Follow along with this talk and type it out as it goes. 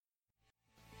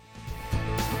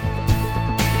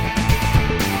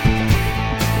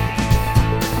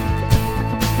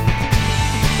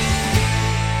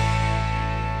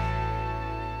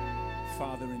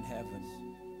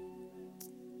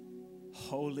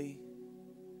holy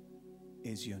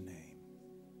is your name.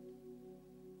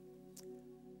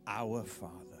 Our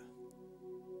Father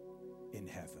in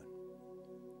heaven.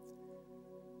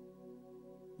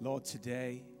 Lord,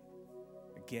 today,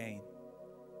 again,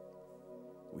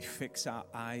 we fix our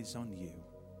eyes on you,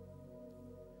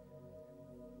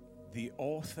 the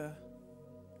author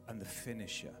and the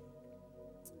finisher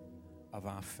of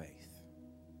our faith.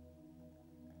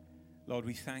 Lord,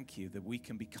 we thank you that we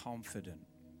can be confident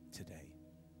today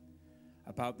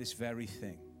about this very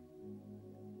thing,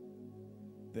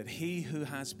 that he who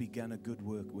has begun a good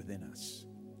work within us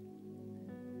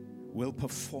will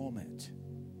perform it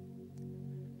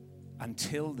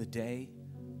until the day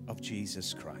of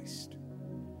Jesus Christ.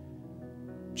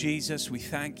 Jesus, we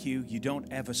thank you. You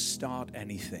don't ever start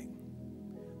anything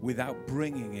without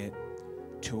bringing it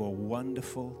to a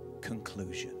wonderful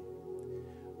conclusion.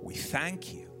 We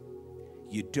thank you.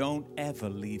 You don't ever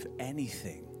leave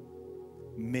anything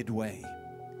midway.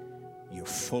 You're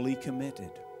fully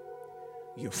committed.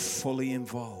 You're fully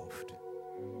involved.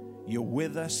 You're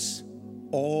with us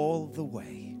all the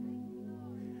way.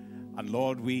 And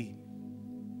Lord, we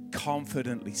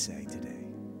confidently say today,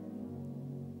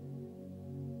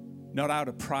 not out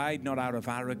of pride, not out of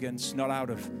arrogance, not out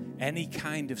of any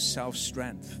kind of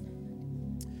self-strength,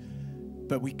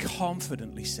 but we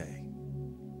confidently say,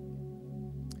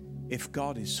 if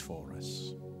God is for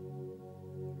us,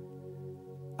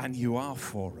 and you are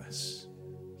for us,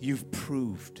 you have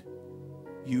proved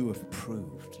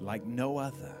like no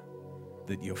other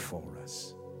that you're for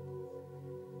us.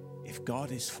 If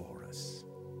God is for us,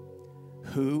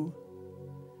 who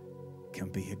can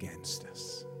be against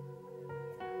us?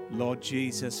 Lord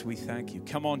Jesus, we thank you.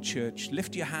 Come on, church,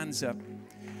 lift your hands up.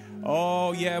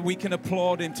 Oh, yeah, we can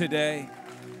applaud him today.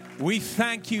 We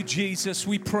thank you, Jesus.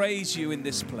 We praise you in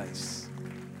this place.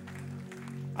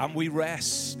 And we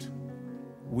rest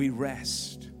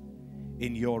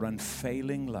in your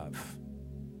unfailing love.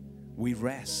 We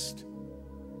rest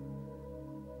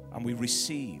and we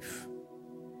receive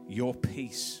your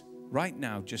peace. Right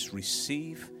now, just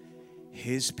receive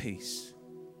his peace.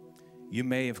 You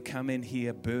may have come in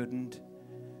here burdened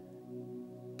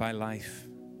by life.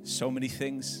 So many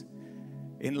things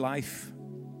in life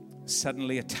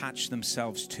suddenly attach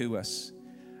themselves to us,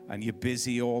 and you're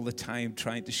busy all the time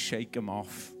trying to shake them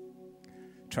off,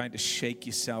 trying to shake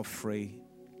yourself free.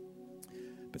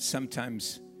 But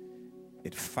sometimes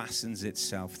it fastens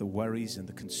itself. The worries and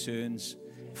the concerns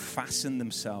fasten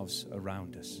themselves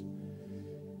around us.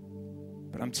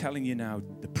 But I'm telling you now,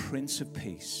 the Prince of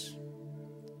Peace,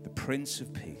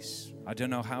 I don't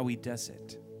know how he does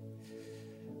it,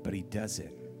 but he does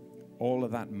it. All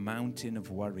of that mountain of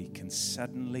worry can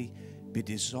suddenly be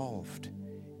dissolved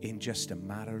in just a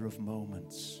matter of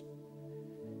moments,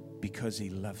 because he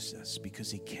loves us,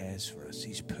 because he cares for us.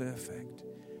 He's perfect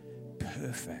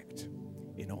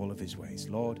in all of his ways.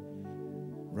 Lord,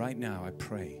 right now I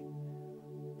pray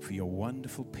for your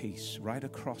wonderful peace right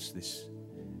across this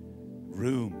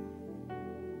room,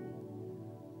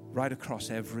 right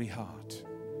across every heart.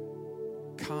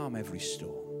 Calm every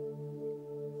storm.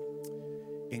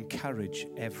 Encourage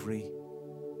every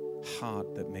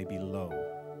heart that may be low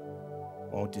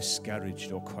or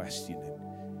discouraged or questioning.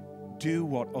 Do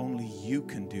what only you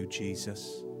can do,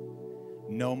 Jesus.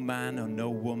 No man or no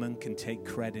woman can take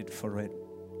credit for it.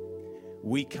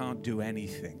 We can't do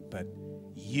anything, but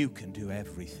you can do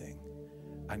everything.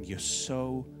 And you're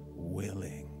so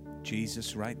willing.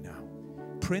 Jesus, right now,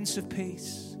 Prince of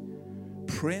Peace,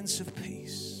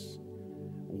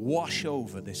 wash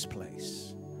over this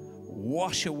place.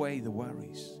 Wash away the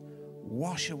worries.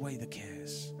 Wash away the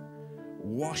cares.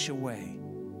 Wash away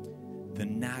the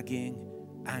nagging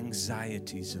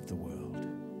anxieties of the world,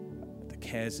 the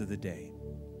cares of the day.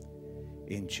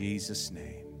 In Jesus'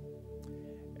 name,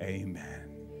 amen.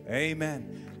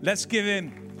 Amen. Let's give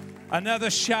him another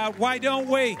shout. Why don't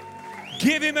we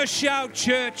give him a shout,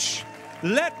 church?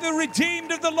 Let the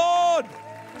redeemed of the Lord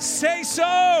say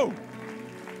so.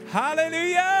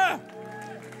 Hallelujah.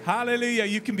 Hallelujah.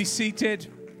 You can be seated.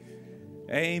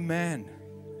 Amen.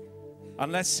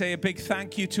 And let's say a big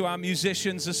thank you to our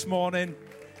musicians this morning.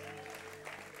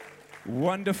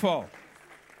 Wonderful.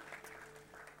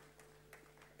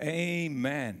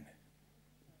 Amen.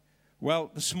 Well,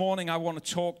 this morning I want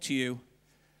to talk to you,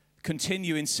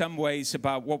 continue in some ways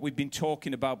about what we've been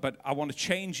talking about, but I want to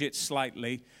change it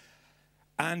slightly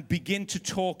and begin to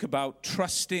talk about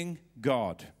trusting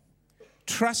God.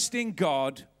 Trusting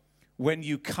God when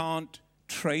you can't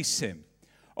trace him.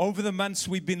 Over the months,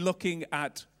 we've been looking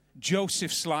at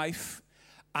Joseph's life,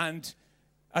 and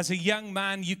as a young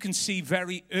man, you can see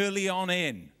very early on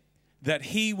in that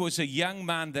he was a young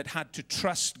man that had to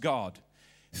trust God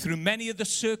through many of the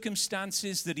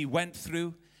circumstances that he went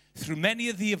through many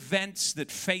of the events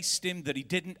that faced him that he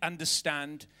didn't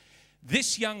understand.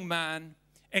 This young man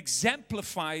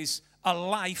exemplifies a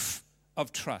life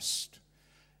of trust.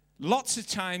 Lots of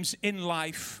times in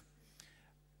life,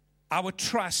 our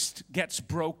trust gets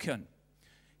broken.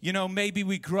 You know, maybe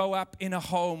we grow up in a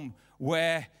home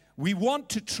where we want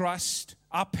to trust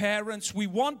our parents, we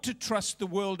want to trust the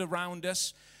world around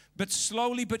us, but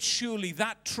slowly but surely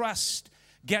that trust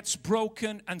gets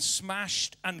broken and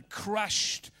smashed and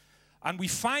crushed. And we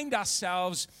find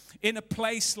ourselves in a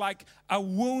place like a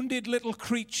wounded little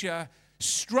creature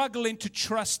struggling to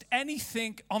trust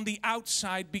anything on the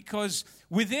outside, because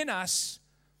within us,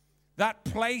 that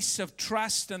place of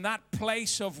trust and that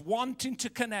place of wanting to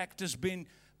connect has been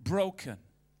broken.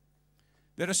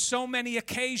 There are so many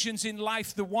occasions in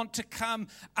life that want to come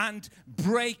and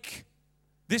break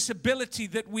this ability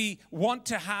that we want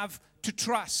to have to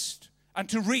trust and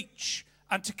to reach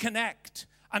and to connect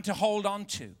and to hold on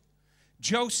to.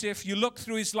 Joseph, you look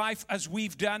through his life as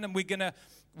we've done, and we're going to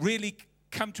really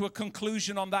come to a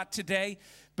conclusion on that today.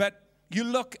 But you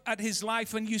look at his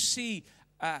life and you see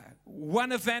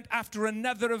one event after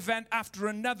another event after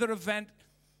another event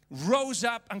rose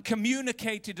up and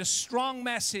communicated a strong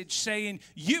message saying,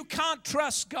 you can't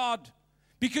trust God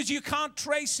because you can't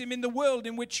trace him in the world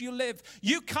in which you live.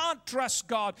 You can't trust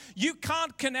God. You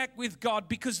can't connect with God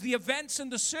because the events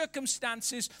and the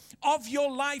circumstances of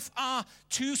your life are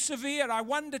too severe. I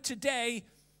wonder today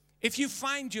if you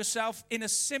find yourself in a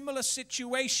similar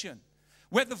situation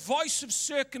where the voice of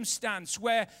circumstance,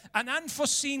 where an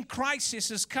unforeseen crisis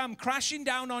has come crashing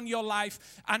down on your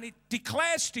life, and it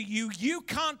declares to you, you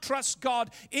can't trust God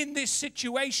in this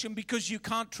situation because you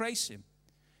can't trace him,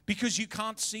 because you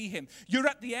can't see him. You're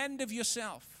at the end of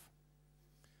yourself.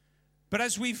 But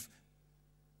as we've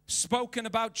spoken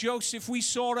about Joseph, we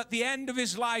saw at the end of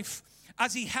his life,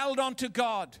 as he held on to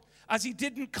God, as he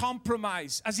didn't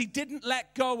compromise, as he didn't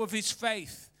let go of his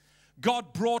faith,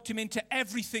 God brought him into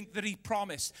everything that he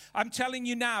promised. I'm telling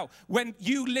you now, when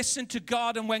you listen to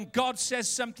God and when God says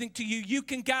something to you, you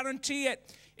can guarantee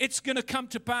it. It's going to come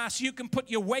to pass. You can put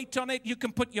your weight on it. You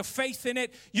can put your faith in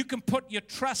it. You can put your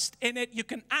trust in it. You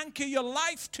can anchor your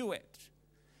life to it.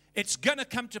 It's going to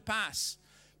come to pass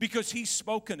because he's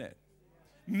spoken it.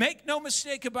 Make no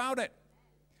mistake about it.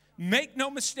 Make no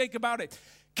mistake about it.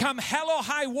 Come hell or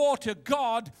high water,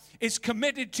 God is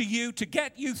committed to you to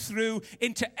get you through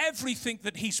into everything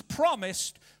that he's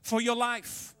promised for your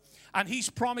life. And he's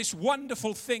promised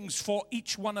wonderful things for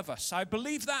each one of us. I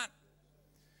believe that.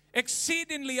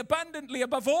 Exceedingly abundantly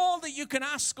above all that you can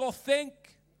ask or think.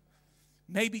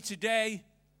 Maybe today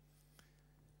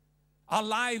our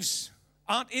lives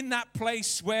aren't in that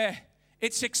place where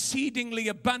it's exceedingly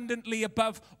abundantly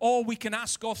above all we can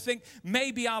ask or think.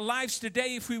 Maybe our lives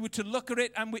today, if we were to look at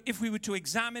it and if we were to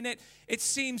examine it, it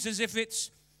seems as if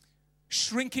it's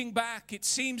shrinking back. It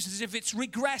seems as if it's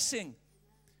regressing.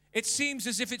 It seems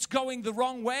as if it's going the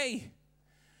wrong way.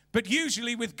 But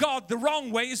usually with God, the wrong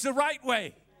way is the right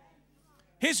way.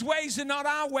 His ways are not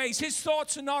our ways. His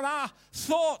thoughts are not our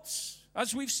thoughts,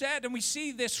 as we've said. And we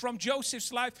see this from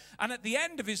Joseph's life. And at the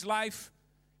end of his life,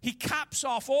 he caps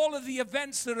off all of the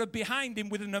events that are behind him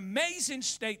with an amazing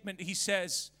statement. He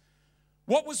says,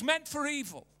 what was meant for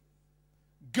evil,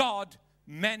 God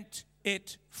meant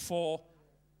it for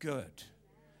good.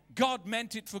 God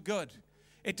meant it for good.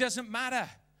 It doesn't matter.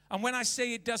 And when I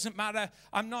say it doesn't matter,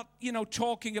 I'm not,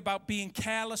 talking about being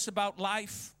careless about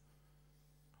life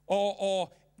or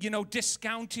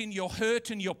discounting your hurt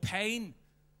and your pain.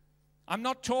 I'm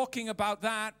not talking about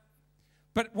that.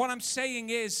 But what I'm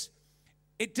saying is,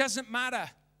 it doesn't matter.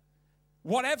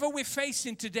 Whatever we're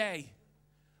facing today,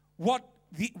 what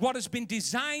has been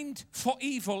designed for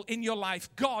evil in your life,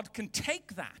 God can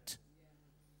take that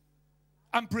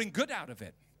and bring good out of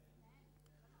it.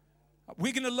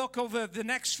 We're going to look over the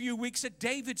next few weeks at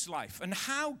David's life and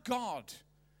how God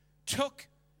took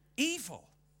evil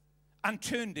and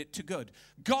turned it to good.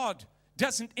 God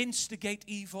doesn't instigate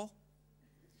evil.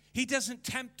 He doesn't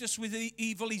tempt us with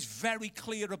evil. He's very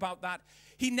clear about that.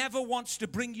 He never wants to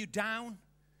bring you down.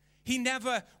 He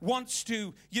never wants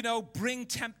to, bring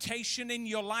temptation in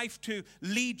your life to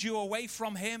lead you away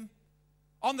from him.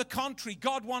 On the contrary,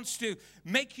 God wants to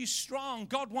make you strong.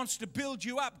 God wants to build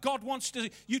you up. God wants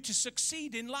you to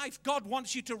succeed in life. God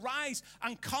wants you to rise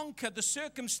and conquer the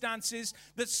circumstances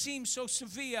that seem so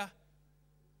severe,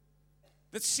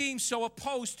 that seem so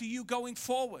opposed to you going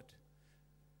forward.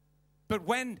 But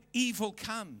when evil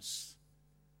comes,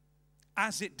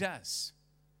 as it does,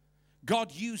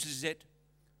 God uses it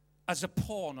as a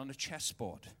pawn on a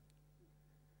chessboard.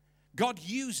 God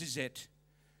uses it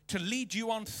to lead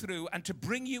you on through and to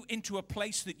bring you into a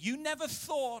place that you never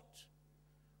thought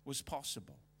was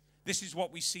possible. This is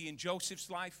what we see in Joseph's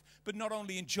life, but not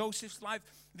only in Joseph's life,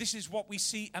 this is what we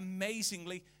see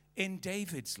amazingly in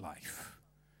David's life.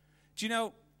 Do you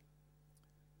know,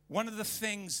 one of the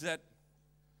things that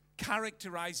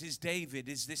characterizes David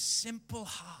is this simple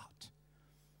heart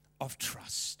of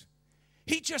trust.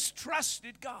 He just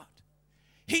trusted God.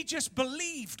 He just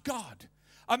believed God.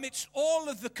 Amidst all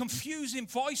of the confusing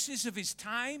voices of his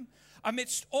time,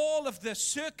 amidst all of the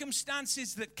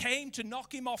circumstances that came to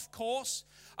knock him off course,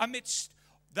 amidst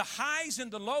the highs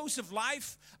and the lows of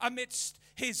life, amidst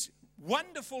his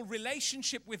wonderful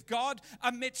relationship with God,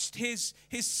 amidst his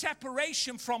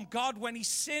separation from God when he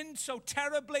sinned so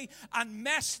terribly and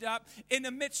messed up, in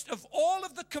the midst of all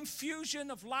of the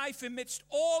confusion of life, amidst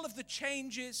all of the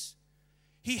changes,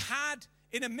 he had,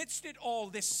 in amidst it all,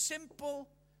 this simple,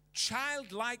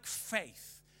 childlike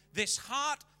faith, this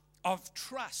heart of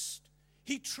trust.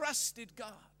 He trusted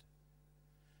God.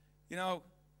 You know,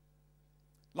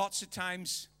 lots of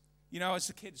times, you know, as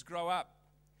the kids grow up,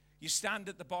 you stand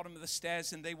at the bottom of the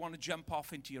stairs and they want to jump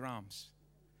off into your arms.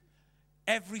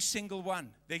 Every single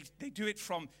one. They do it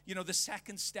from, you know, the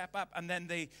second step up, and then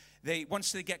they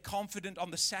once they get confident on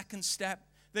the second step,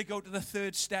 they go to the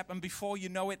third step, and before you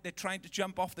know it, they're trying to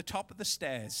jump off the top of the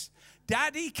stairs.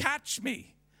 Daddy, catch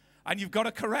me. And you've got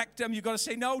to correct them. You've got to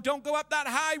say, no, don't go up that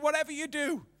high, whatever you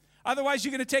do. Otherwise,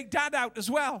 you're going to take Dad out as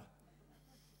well.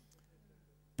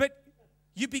 But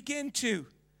you begin to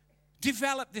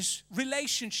develop this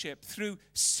relationship through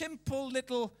simple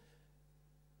little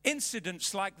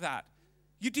incidents like that.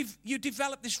 You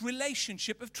develop this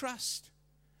relationship of trust.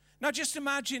 Now, just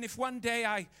imagine if one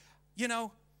day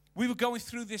we were going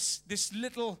through this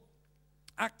little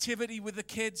activity with the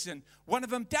kids, and one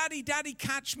of them, Daddy,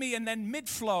 catch me, and then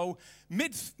mid-flow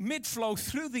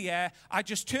through the air, I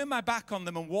just turn my back on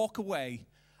them and walk away,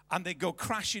 and they go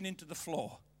crashing into the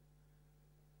floor.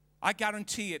 I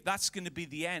guarantee it, that's going to be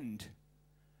the end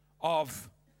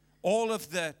of all of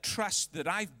the trust that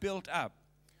I've built up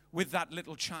with that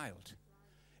little child.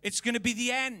 It's going to be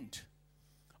the end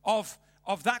of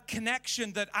that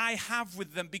connection that I have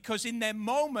with them, because in their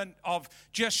moment of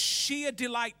just sheer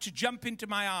delight to jump into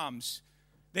my arms,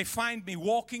 they find me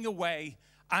walking away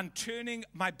and turning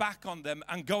my back on them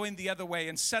and going the other way,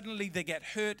 and suddenly they get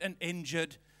hurt and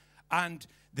injured, and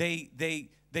they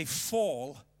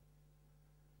fall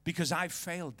because I've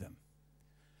failed them.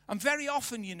 And very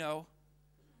often, you know,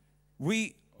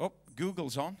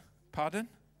 Google's on, pardon?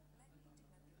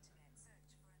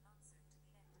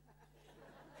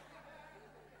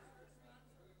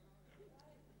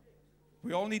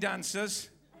 We all need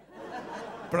answers,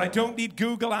 but I don't need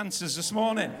Google answers this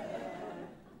morning.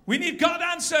 We need God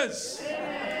answers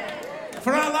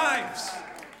for our lives.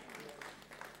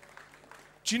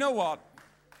 Do you know what?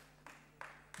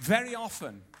 Very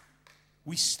often,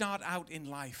 we start out in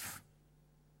life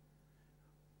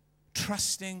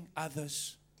trusting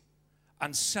others,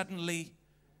 and suddenly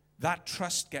that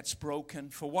trust gets broken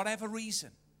for whatever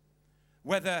reason.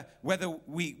 Whether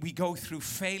we go through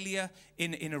failure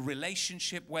in a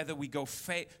relationship, whether we go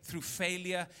through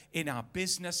failure in our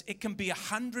business, it can be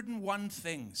 101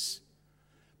 things.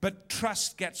 But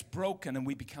trust gets broken and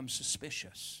we become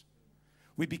suspicious.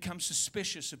 We become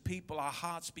suspicious of people, our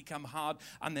hearts become hard,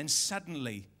 and then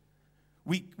suddenly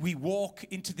we walk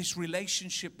into this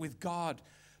relationship with God,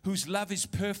 whose love is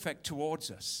perfect towards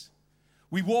us.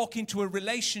 We walk into a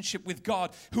relationship with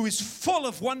God who is full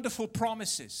of wonderful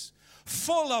promises,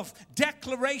 full of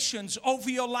declarations over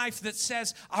your life that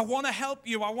says, I want to help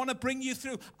you. I want to bring you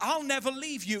through. I'll never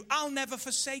leave you. I'll never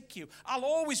forsake you. I'll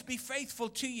always be faithful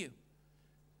to you.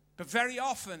 But very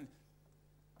often,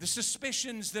 the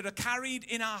suspicions that are carried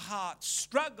in our hearts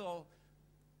struggle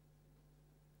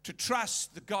to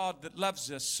trust the God that loves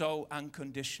us so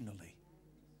unconditionally.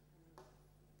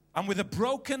 And with a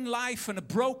broken life and a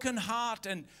broken heart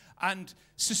and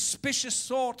suspicious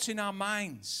thoughts in our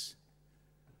minds,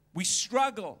 we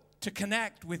struggle to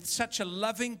connect with such a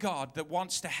loving God that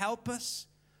wants to help us,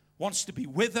 wants to be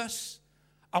with us,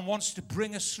 and wants to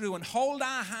bring us through and hold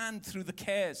our hand through the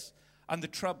cares and the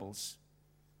troubles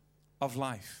of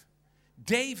life.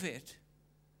 David,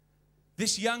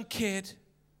 this young kid,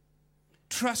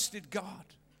 trusted God.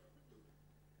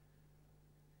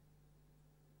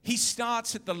 He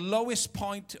starts at the lowest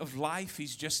point of life.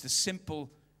 He's just a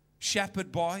simple shepherd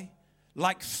boy.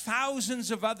 Like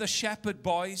thousands of other shepherd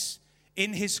boys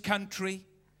in his country,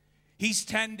 He's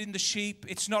tending the sheep.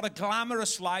 It's not a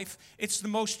glamorous life. It's the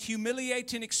most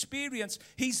humiliating experience.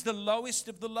 He's the lowest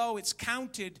of the low. It's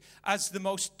counted as the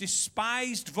most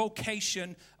despised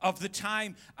vocation of the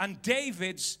time. And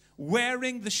David's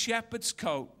wearing the shepherd's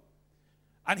coat.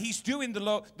 And he's doing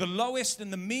the lowest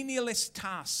and the menialest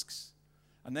tasks.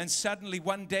 And then suddenly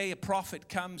one day a prophet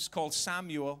comes called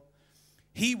Samuel.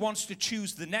 He wants to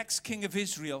choose the next king of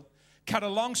Israel. Cut a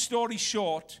long story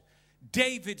short,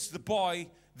 David's the boy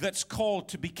that's called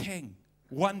to be king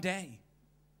one day.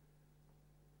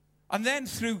 And then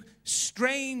through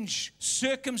strange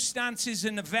circumstances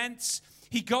and events,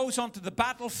 he goes onto the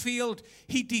battlefield.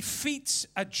 He defeats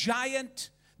a giant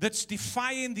that's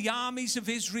defying the armies of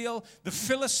Israel. The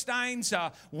Philistines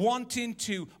are wanting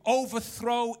to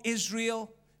overthrow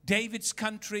Israel, David's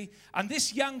country. And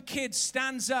this young kid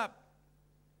stands up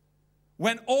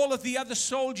when all of the other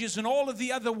soldiers and all of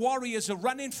the other warriors are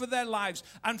running for their lives.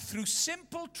 And through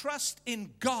simple trust in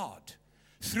God,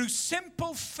 through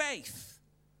simple faith,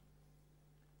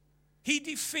 he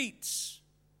defeats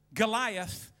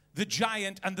Goliath, the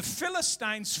giant, and the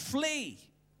Philistines flee.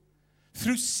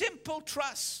 Through simple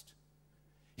trust,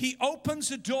 he opens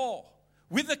a door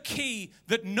with a key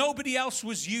that nobody else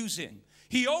was using.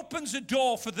 He opens a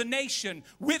door for the nation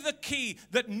with a key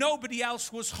that nobody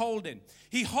else was holding.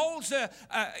 He holds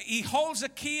a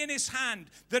key in his hand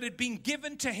that had been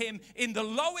given to him in the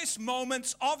lowest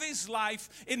moments of his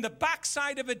life, in the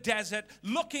backside of a desert,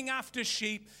 looking after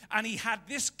sheep. And he had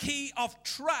this key of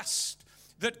trust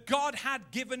that God had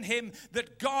given him,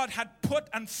 that God had put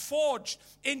and forged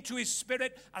into his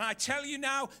spirit. And I tell you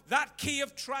now, that key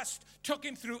of trust took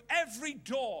him through every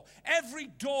door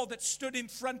that stood in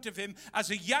front of him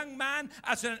as a young man,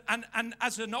 as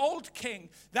an old king.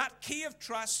 That key of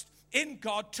trust in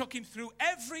God took him through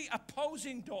every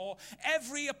opposing door,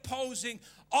 every opposing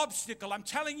obstacle. I'm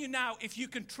telling you now, if you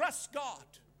can trust God,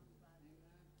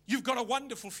 you've got a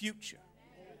wonderful future.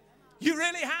 You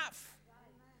really have.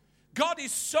 God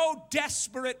is so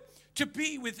desperate to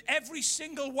be with every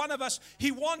single one of us.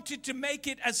 He wanted to make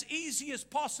it as easy as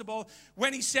possible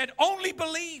when he said, only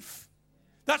believe.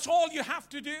 That's all you have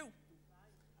to do.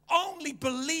 Only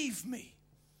believe me.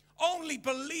 Only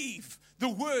believe the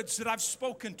words that I've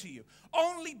spoken to you.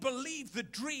 Only believe the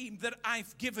dream that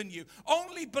I've given you.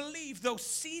 Only believe those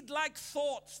seed-like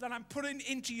thoughts that I'm putting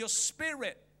into your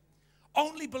spirit.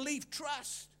 Only believe,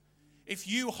 trust. If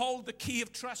you hold the key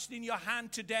of trust in your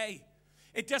hand today,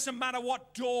 it doesn't matter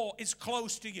what door is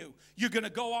closed to you, you're going to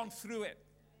go on through it.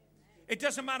 It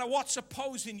doesn't matter what's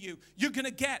opposing you, you're going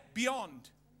to get beyond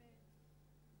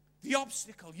the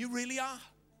obstacle. You really are.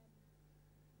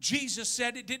 Jesus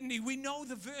said it, didn't he? We know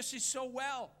the verses so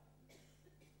well.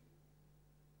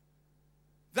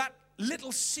 That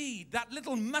little seed, that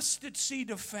little mustard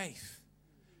seed of faith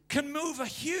can move a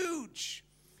huge,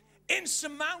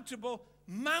 insurmountable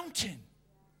mountain.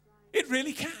 It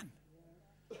really can.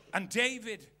 And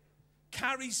David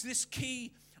carries this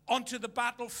key onto the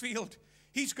battlefield.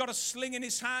 He's got a sling in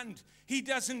his hand. He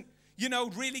doesn't,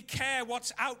 really care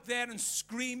what's out there and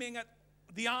screaming at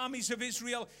the armies of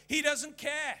Israel. He doesn't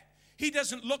care. He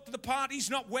doesn't look the part. He's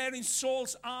not wearing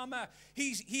Saul's armor.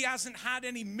 He hasn't had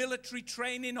any military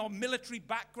training or military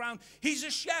background. He's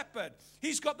a shepherd.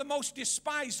 He's got the most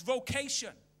despised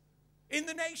vocation in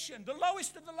the nation, the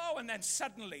lowest of the low. And then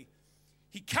suddenly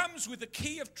he comes with the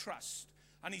key of trust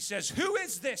and he says, who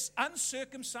is this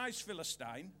uncircumcised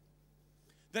Philistine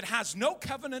that has no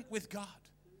covenant with God,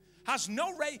 has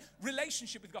no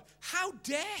relationship with God? How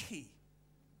dare he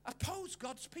oppose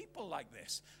God's people like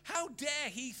this? How dare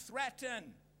he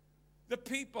threaten the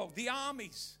people, the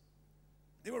armies?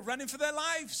 They were running for their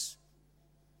lives.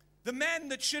 The men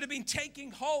that should have been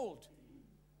taking hold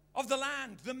of the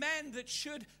land, the men that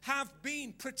should have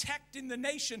been protecting the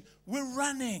nation, were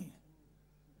running.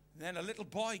 And then a little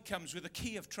boy comes with a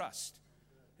key of trust.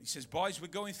 He says, boys, we're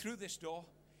going through this door.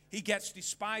 He gets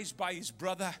despised by his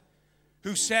brother,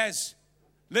 who says,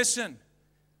 listen,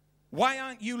 why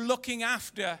aren't you looking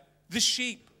after the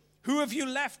sheep? Who have you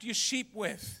left your sheep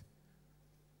with?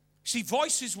 See,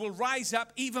 voices will rise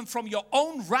up even from your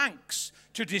own ranks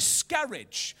to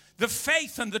discourage the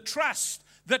faith and the trust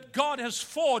that God has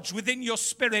forged within your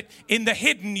spirit in the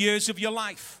hidden years of your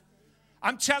life.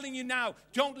 I'm telling you now,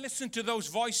 don't listen to those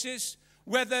voices,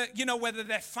 whether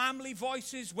they're family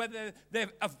voices, whether they're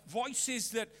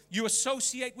voices that you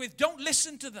associate with. Don't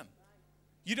listen to them.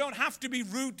 You don't have to be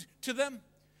rude to them.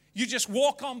 You just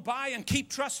walk on by and keep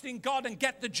trusting God and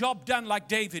get the job done like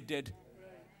David did.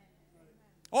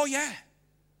 Oh, yeah.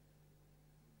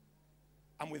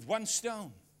 And with one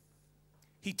stone,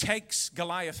 he takes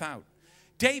Goliath out.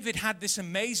 David had this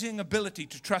amazing ability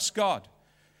to trust God.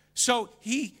 So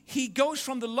he goes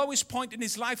from the lowest point in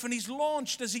his life, and he's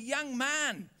launched as a young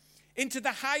man into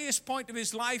the highest point of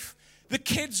his life. The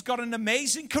kid's got an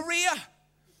amazing career.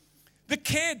 The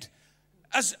kid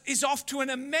is off to an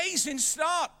amazing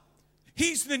start.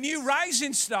 He's the new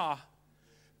rising star.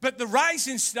 But the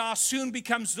rising star soon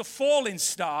becomes the falling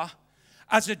star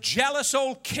as a jealous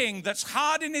old king that's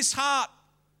hard in his heart,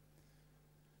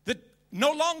 that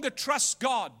no longer trusts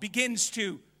God, begins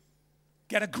to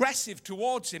get aggressive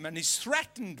towards him and is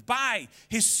threatened by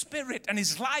his spirit and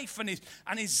his life and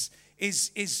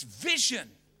his vision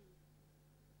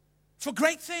for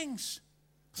great things.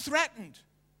 Threatened.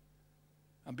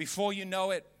 And before you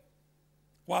know it,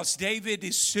 whilst David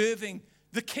is serving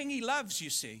the king he loves, you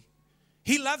see,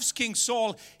 he loves King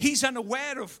Saul. He's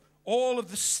unaware of all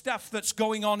of the stuff that's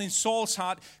going on in Saul's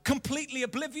heart, completely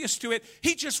oblivious to it.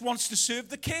 He just wants to serve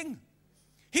the king.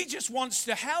 He just wants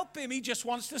to help him. He just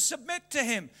wants to submit to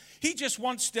him. He just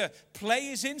wants to play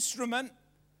his instrument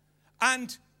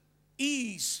and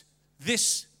ease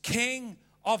this king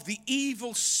of the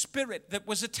evil spirit that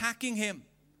was attacking him.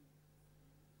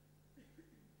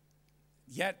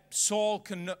 Yet Saul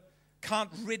can't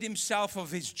rid himself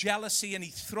of his jealousy, and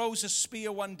he throws a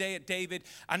spear one day at David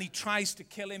and he tries to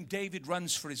kill him. David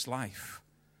runs for his life.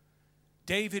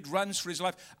 David runs for his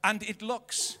life. And it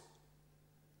looks,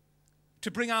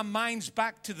 to bring our minds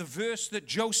back to the verse that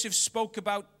Joseph spoke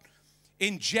about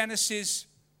in Genesis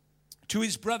to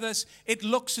his brothers, it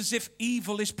looks as if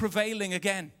evil is prevailing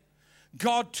again.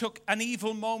 God took an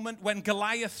evil moment when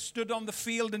Goliath stood on the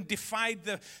field and defied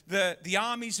the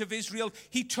armies of Israel.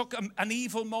 He took an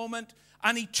evil moment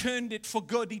and he turned it for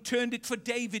good. He turned it for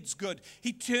David's good.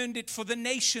 He turned it for the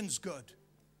nation's good.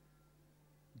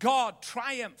 God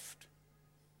triumphed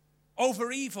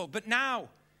over evil. But now,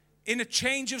 in a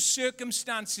change of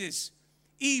circumstances,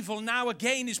 evil now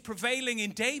again is prevailing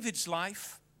in David's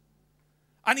life.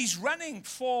 And he's running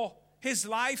for his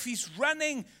life. He's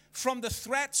running from the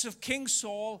threats of King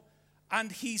Saul, and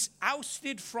he's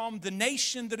ousted from the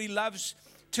nation that he loves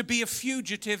to be a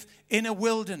fugitive in a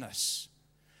wilderness.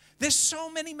 There's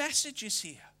so many messages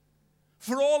here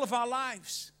for all of our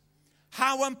lives.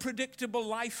 How unpredictable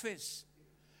life is.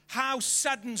 How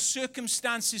sudden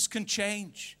circumstances can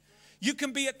change. You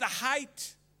can be at the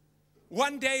height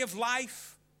one day of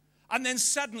life, and then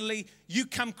suddenly you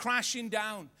come crashing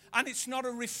down. And it's not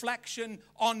a reflection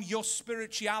on your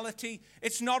spirituality.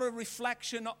 It's not a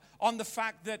reflection on the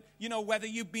fact that, whether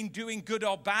you've been doing good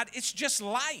or bad. It's just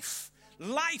life.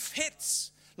 Life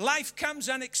hits. Life comes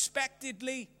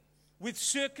unexpectedly with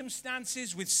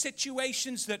circumstances, with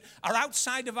situations that are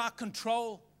outside of our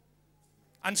control.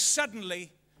 And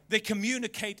suddenly they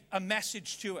communicate a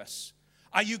message to us.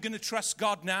 Are you going to trust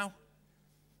God now?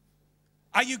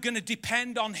 Are you going to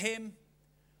depend on him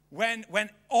when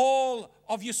all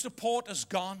of your support is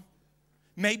gone?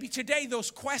 Maybe today those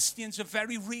questions are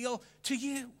very real to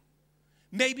you.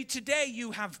 Maybe today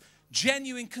you have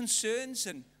genuine concerns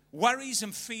and worries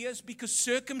and fears because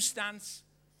circumstance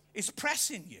is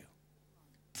pressing you,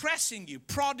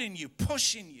 prodding you,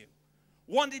 pushing you,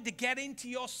 wanting to get into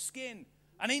your skin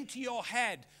and into your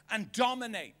head and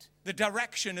dominate the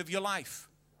direction of your life.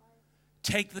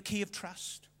 Take the key of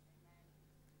trust.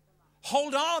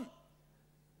 Hold on.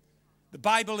 The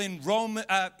Bible in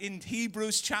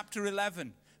Hebrews chapter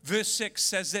 11, verse 6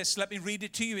 says this. Let me read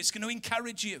it to you. It's going to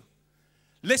encourage you.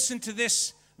 Listen to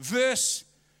this verse.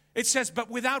 It says, but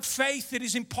without faith it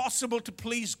is impossible to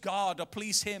please God or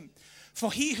please him.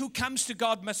 For he who comes to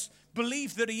God must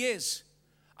believe that he is,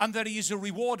 and that he is a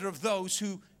rewarder of those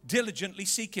who diligently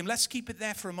seek him. Let's keep it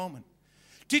there for a moment.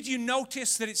 Did you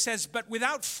notice that it says, but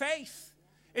without faith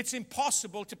it's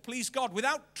impossible to please God?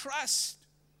 Without trust.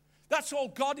 That's all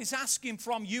God is asking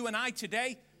from you and I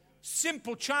today.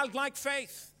 Simple childlike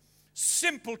faith.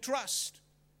 Simple trust.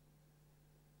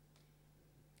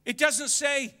 It doesn't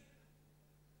say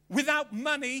without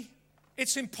money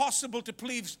it's impossible to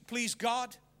please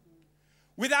God.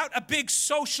 Without a big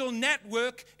social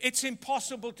network it's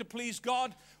impossible to please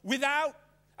God. Without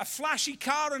a flashy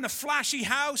car and a flashy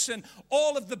house and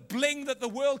all of the bling that the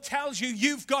world tells you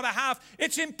you've got to have,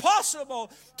 it's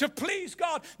impossible to please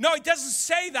God. No, it doesn't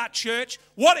say that, church.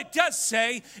 What it does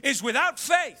say is without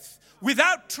faith,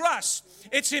 without trust,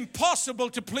 it's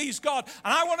impossible to please God.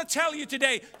 And I want to tell you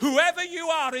today, whoever you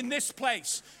are in this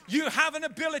place, you have an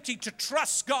ability to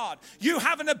trust God. You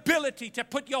have an ability to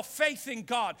put your faith in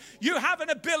God. You have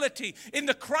an ability in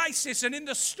the crisis and in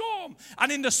the storm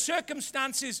and in the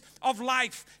circumstances of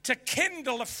life to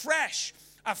kindle afresh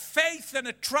a faith and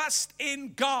a trust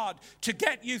in God to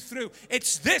get you through.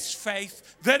 It's this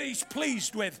faith that he's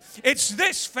pleased with. It's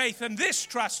this faith and this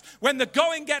trust when the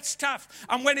going gets tough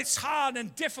and when it's hard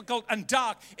and difficult and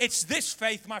dark. It's this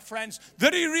faith, my friends,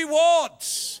 that he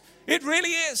rewards. It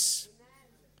really is.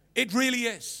 It really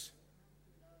is.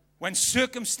 When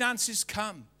circumstances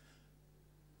come,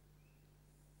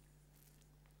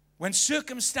 when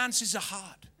circumstances are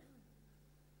hard,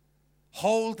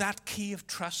 hold that key of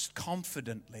trust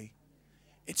confidently.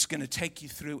 It's going to take you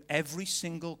through every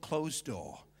single closed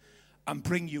door and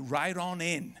bring you right on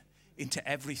into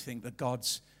everything that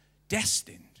God's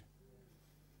destined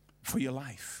for your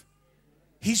life.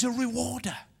 He's a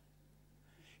rewarder.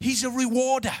 He's a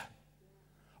rewarder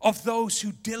of those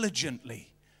who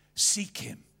diligently seek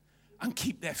him and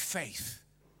keep their faith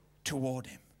toward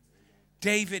him.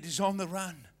 David is on the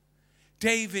run.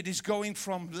 David is going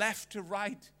from left to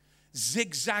right,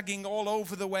 zigzagging all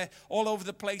over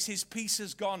the place. His peace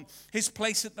is gone. His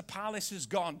place at the palace is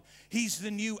gone. He's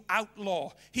the new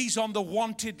outlaw. He's on the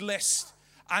wanted list.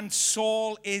 And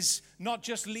Saul is not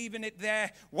just leaving it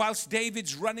there. Whilst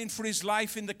David's running for his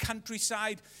life in the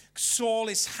countryside, Saul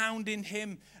is hounding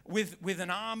him with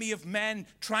an army of men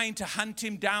trying to hunt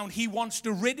him down. He wants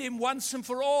to rid him once and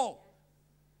for all.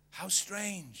 How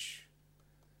strange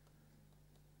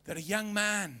that a young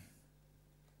man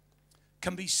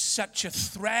can be such a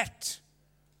threat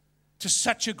to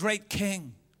such a great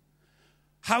king.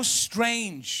 How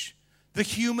strange the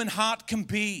human heart can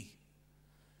be.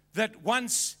 That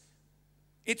once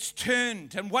it's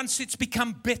turned and once it's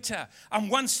become bitter and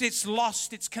once it's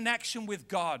lost its connection with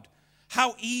God,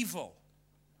 how evil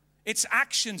its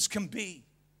actions can be.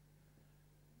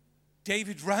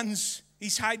 David runs.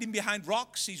 He's hiding behind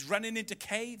rocks. He's running into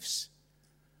caves.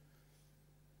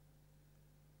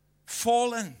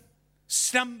 Fallen,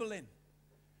 stumbling.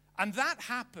 And that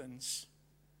happens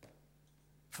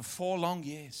for 4 long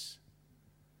years.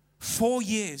 4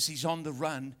 years he's on the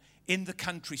run in the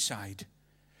countryside,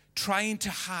 trying to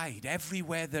hide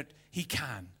everywhere that he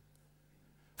can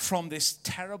from this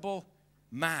terrible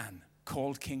man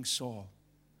called King Saul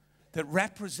that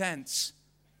represents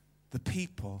the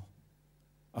people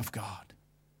of God,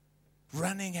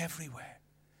 running everywhere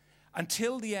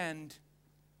until in the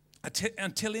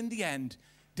end,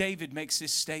 David makes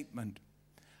this statement.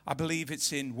 I believe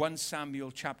it's in 1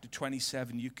 Samuel chapter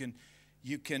 27. You can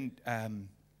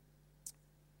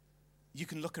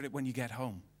look at it when you get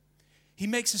home. He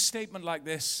makes a statement like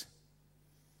this: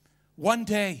 one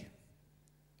day,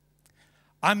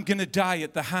 I'm going to die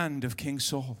at the hand of King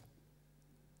Saul.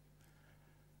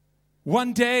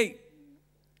 One day,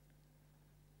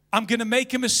 I'm going to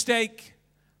make a mistake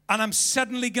and I'm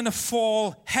suddenly going to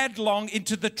fall headlong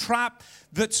into the trap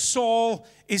that Saul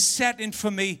is setting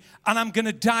for me, and I'm going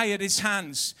to die at his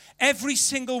hands. Every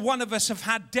single one of us have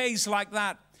had days like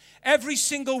that. Every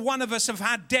single one of us have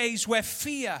had days where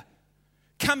fear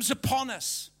comes upon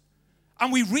us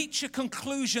and we reach a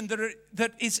conclusion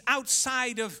that is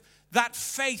outside of that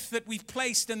faith that we've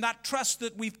placed and that trust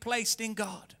that we've placed in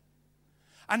God.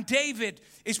 And David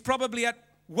is probably at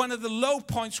one of the low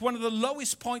points, one of the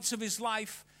lowest points of his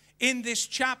life in this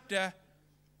chapter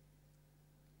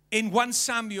in 1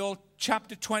 Samuel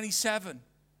chapter 27.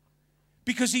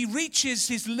 Because he reaches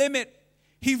his limit.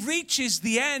 He reaches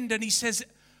the end and he says,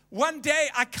 one day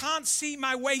I can't see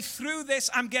my way through this.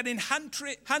 I'm getting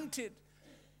hunted.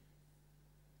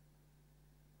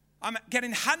 I'm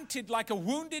getting hunted like a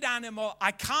wounded animal.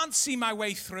 I can't see my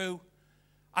way through.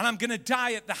 And I'm going to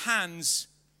die at the hands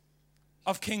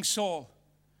of King Saul.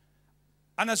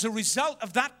 And as a result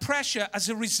of that pressure, as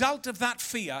a result of that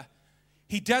fear,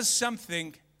 he does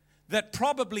something that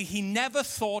probably he never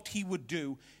thought he would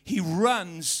do. He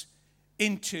runs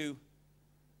into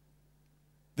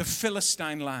the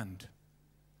Philistine land.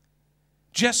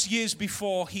 Just years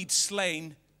before, he'd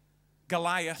slain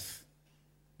Goliath,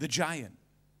 the giant.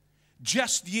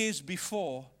 Just years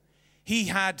before, he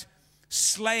had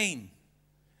slain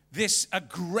this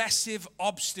aggressive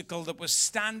obstacle that was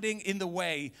standing in the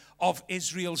way of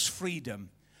Israel's freedom.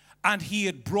 And he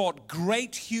had brought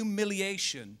great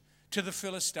humiliation to the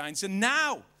Philistines. And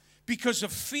now, because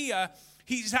of fear,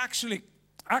 he's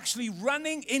actually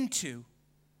running into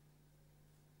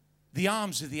the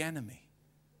arms of the enemy.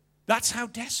 That's how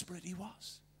desperate he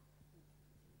was.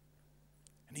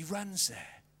 And he runs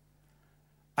there.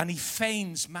 And he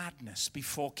feigns madness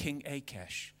before King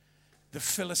Achish, the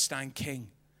Philistine king.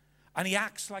 And he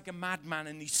acts like a madman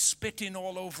and he's spitting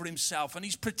all over himself and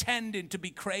he's pretending to be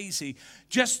crazy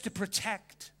just to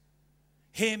protect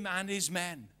him and his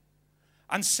men.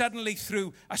 And suddenly,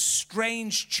 through a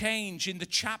strange change in the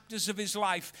chapters of his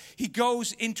life, he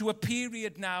goes into a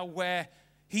period now where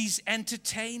he's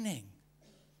entertaining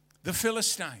the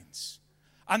Philistines.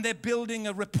 And they're building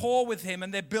a rapport with him,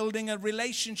 and they're building a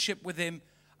relationship with him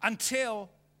until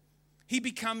he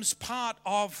becomes part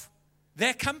of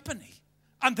their company.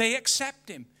 And they accept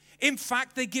him. In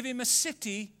fact, they give him a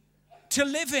city to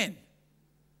live in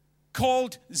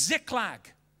called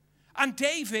Ziklag. And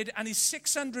David and his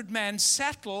 600 men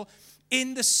settle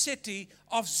in the city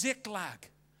of Ziklag.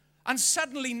 And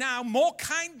suddenly now more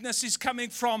kindness is coming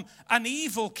from an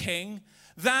evil king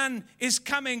than is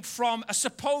coming from a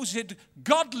supposed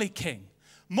godly king.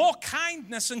 More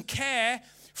kindness and care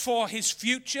for his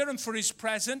future and for his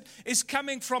present is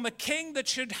coming from a king that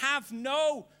should have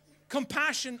no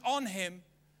compassion on him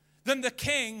than the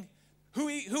king who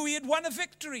he had won a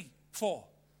victory for.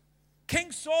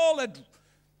 King Saul had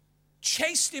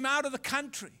chased him out of the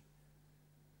country.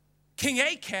 King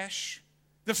Achish,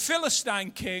 the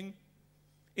Philistine king,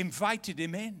 invited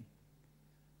him in,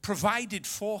 provided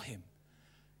for him.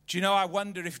 Do you know, I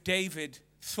wonder if David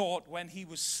thought when he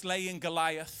was slaying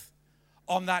Goliath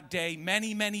on that day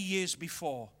many, many years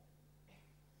before,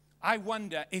 I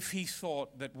wonder if he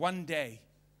thought that one day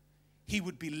he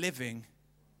would be living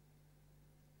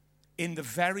in the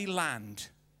very land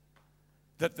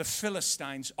that the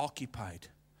Philistines occupied.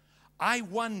 I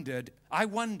wonder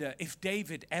if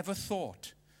David ever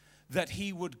thought that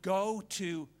he would go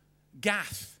to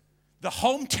Gath, the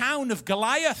hometown of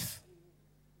Goliath,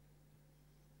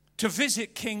 to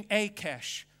visit King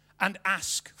Achish and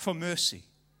ask for mercy.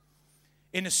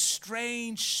 In a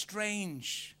strange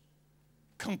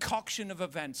concoction of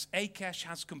events, Achish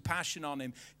has compassion on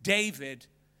him. David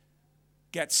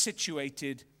gets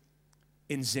situated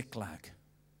in Ziklag.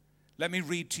 Let me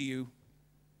read to you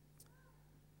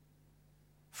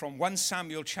from 1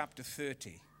 Samuel chapter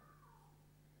 30.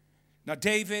 Now,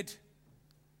 David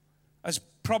has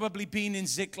probably been in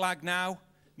Ziklag now,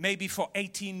 maybe for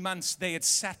 18 months. They had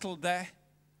settled there.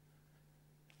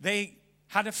 They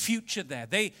had a future there.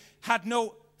 They had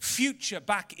no future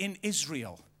back in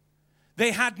Israel.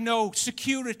 They had no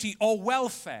security or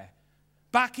welfare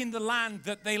back in the land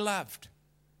that they loved.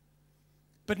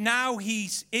 But now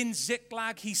he's in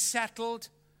Ziklag, he's settled,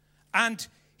 and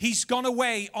he's gone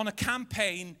away on a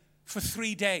campaign for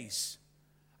 3 days.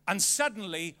 And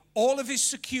suddenly, all of his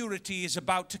security is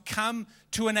about to come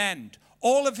to an end.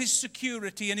 All of his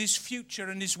security and his future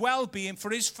and his well-being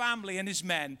for his family and his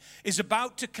men is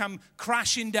about to come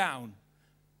crashing down.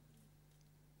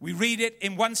 We read it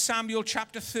in 1 Samuel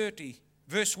chapter 30,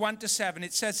 verse 1 to 7.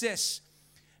 It says this: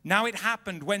 Now it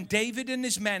happened when David and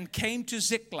his men came to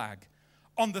Ziklag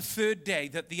on the third day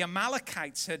that the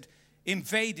Amalekites had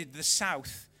invaded the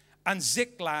south, and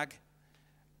Ziklag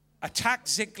attacked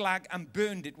Ziklag and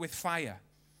burned it with fire,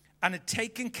 and had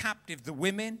taken captive the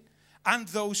women and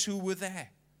those who were there.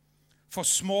 For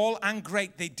small and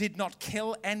great, they did not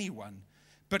kill anyone,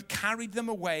 but carried them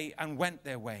away and went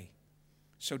their way.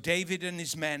 So David and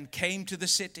his men came to the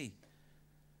city,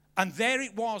 and there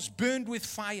it was, burned with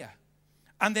fire,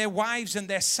 and their wives and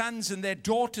their sons and their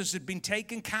daughters had been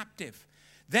taken captive.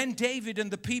 Then David and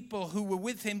the people who were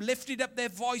with him lifted up their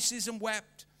voices and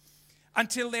wept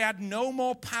until they had no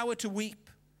more power to weep.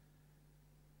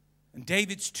 And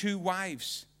David's 2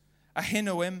 wives,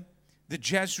 Ahinoam the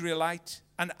Jezreelite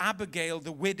and Abigail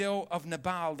the widow of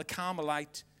Nabal the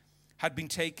Carmelite, had been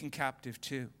taken captive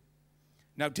too.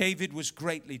 Now David was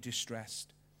greatly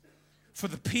distressed, for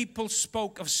the people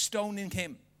spoke of stoning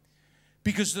him,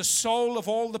 because the soul of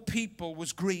all the people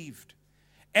was grieved,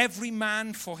 every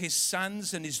man for his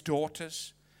sons and his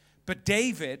daughters. But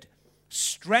David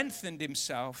strengthened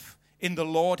himself in the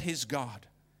Lord his God.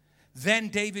 Then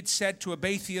David said to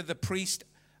Abiathar the priest,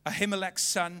 Ahimelech's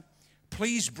son,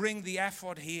 please bring the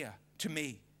ephod here to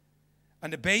me.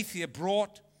 And Abiathar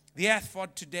brought the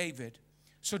ephod to David.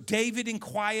 So David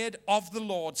inquired of the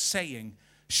Lord, saying,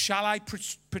 Shall I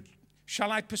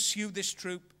pursue this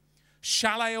troop?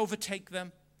 Shall I overtake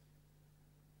them?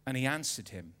 And he answered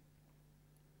him,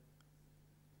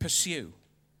 Pursue,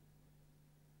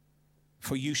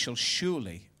 for you shall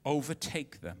surely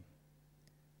overtake them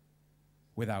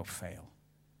without fail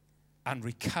and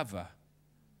recover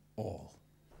all.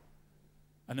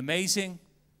 An amazing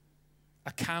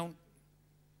account,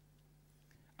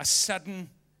 a sudden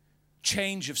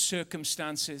change of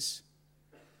circumstances.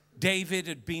 David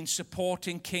had been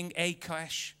supporting King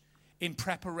Achish in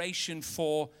preparation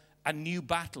for a new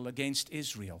battle against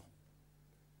Israel.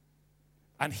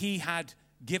 And he had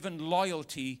given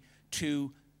loyalty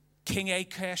to King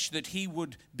Achish that he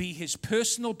would be his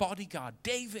personal bodyguard.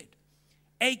 David,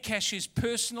 Achish's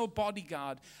personal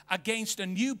bodyguard against a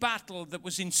new battle that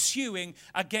was ensuing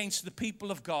against the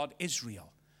people of God,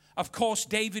 Israel. Of course,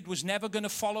 David was never going to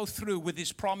follow through with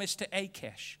his promise to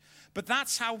Achish. But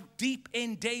that's how deep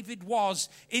in David was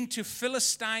into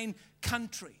Philistine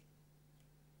country.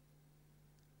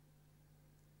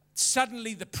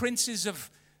 Suddenly, the princes of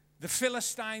the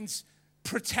Philistines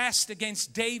protest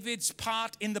against David's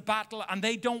part in the battle, and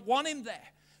they don't want him there.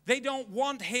 They don't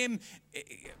want him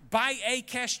by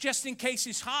Achish just in case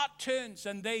his heart turns,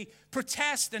 and they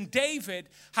protest, and David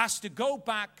has to go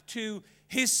back to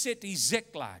his city,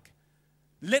 Ziklag.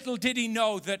 Little did he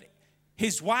know that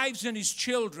his wives and his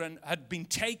children had been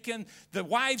taken. The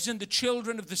wives and the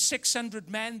children of the 600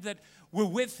 men that were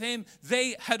with him,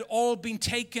 they had all been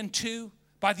taken too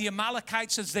by the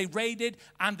Amalekites as they raided,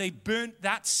 and they burnt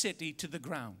that city to the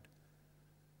ground.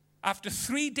 After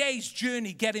 3 days'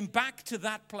 journey getting back to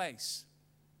that place,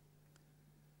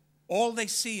 all they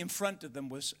see in front of them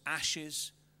was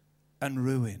ashes and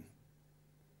ruin.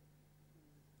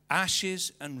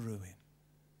 Ashes and ruin.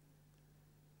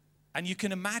 And you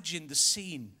can imagine the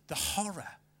scene, the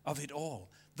horror of it all,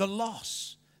 the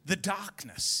loss, the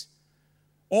darkness,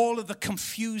 all of the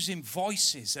confusing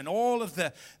voices and all of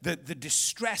the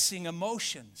distressing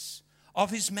emotions of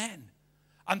his men.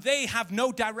 And they have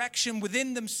no direction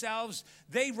within themselves.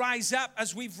 They rise up,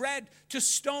 as we've read, to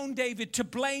stone David, to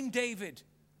blame David,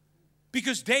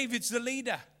 because David's the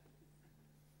leader.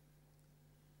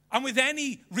 And with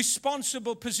any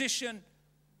responsible position,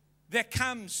 there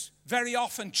comes very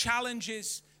often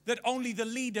challenges that only the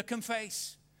leader can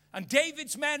face. And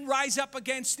David's men rise up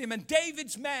against him, and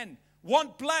David's men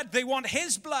want blood. They want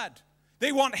his blood.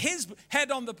 They want his head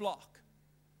on the block.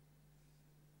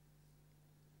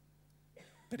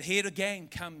 But here again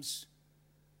comes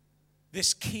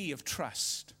this key of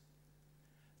trust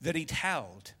that he'd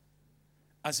held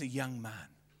as a young man.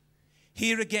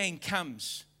 Here again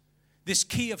comes this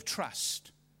key of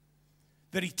trust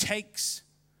that he takes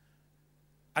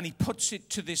and he puts it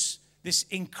to this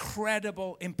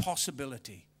incredible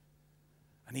impossibility.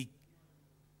 And he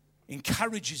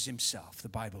encourages himself, the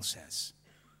Bible says,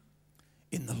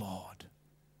 in the Lord.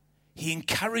 He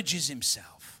encourages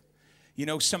himself. You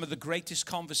know, some of the greatest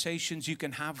conversations you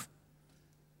can have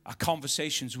are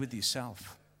conversations with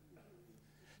yourself.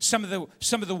 Some of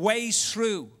the ways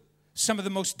through some of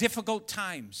the most difficult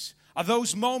times are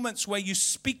those moments where you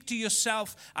speak to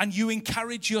yourself and you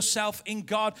encourage yourself in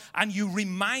God and you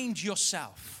remind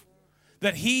yourself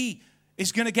that He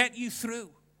is going to get you through.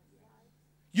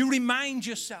 You remind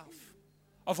yourself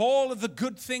of all of the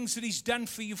good things that He's done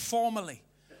for you formerly.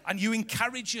 And you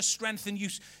encourage your strength and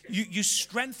you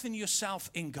strengthen yourself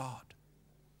in God.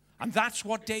 And that's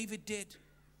what David did.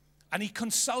 And he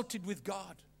consulted with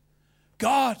God.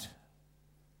 God,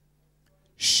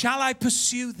 shall I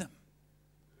pursue them?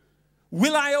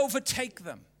 Will I overtake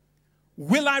them?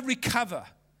 Will I recover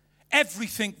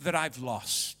everything that I've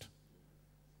lost?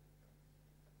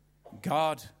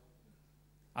 God,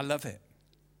 I love it.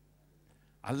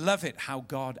 I love it how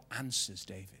God answers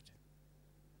David.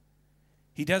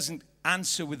 He doesn't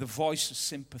answer with a voice of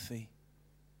sympathy.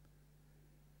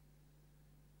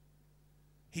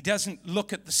 He doesn't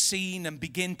look at the scene and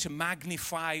begin to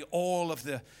magnify all of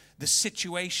the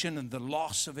situation and the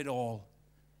loss of it all.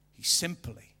 He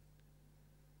simply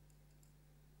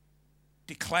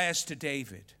declares to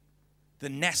David the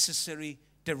necessary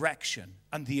direction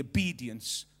and the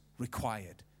obedience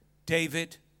required.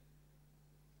 David,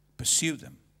 pursue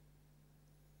them.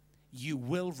 You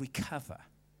will recover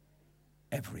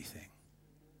everything.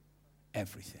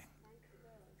 Everything.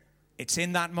 It's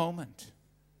in that moment.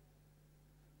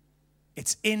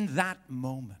 It's in that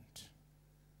moment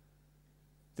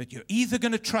that you're either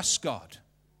going to trust God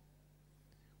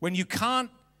when you can't,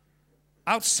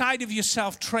 outside of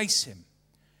yourself, trace Him.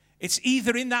 It's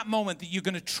either in that moment that you're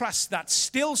going to trust that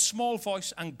still small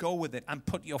voice and go with it and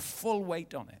put your full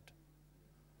weight on it,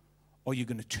 or you're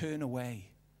going to turn away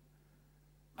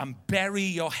and bury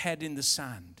your head in the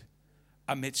sand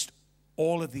amidst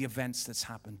all of the events that's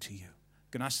happened to you.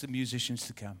 I'm going to ask the musicians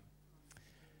to come.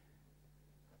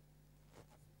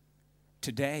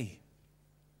 Today,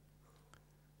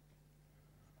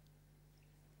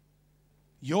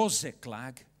 your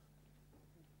Ziklag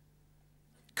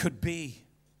could be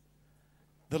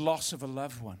the loss of a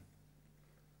loved one.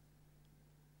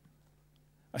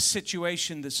 A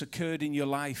situation that's occurred in your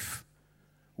life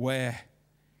where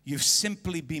you've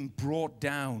simply been brought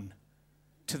down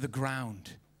to the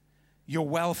ground. Your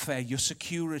welfare, your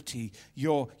security,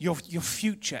 your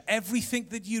future, everything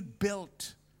that you'd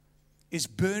built is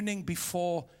burning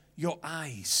before your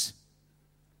eyes.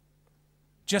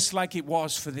 Just like it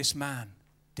was for this man.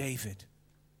 David.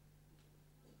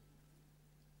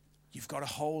 You've got to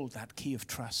hold that key of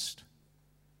trust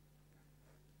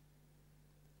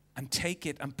and take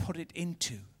it and put it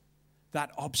into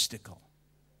that obstacle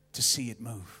to see it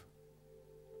move.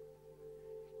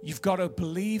 You've got to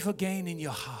believe again in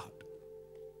your heart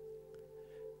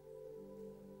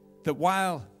that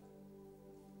while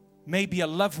maybe a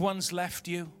loved one's left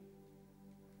you,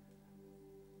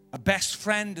 a best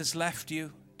friend has left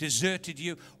you, deserted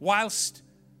you, whilst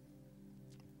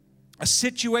a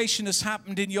situation has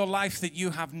happened in your life that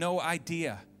you have no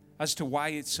idea as to why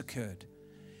it's occurred,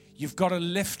 you've got to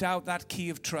lift out that key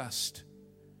of trust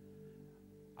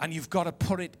and you've got to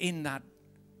put it in that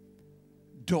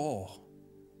door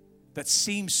that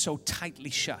seems so tightly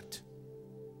shut.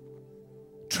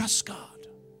 Trust God.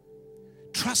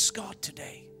 Trust God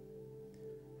today.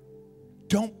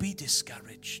 Don't be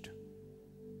discouraged.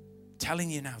 I'm telling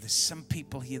you now, there's some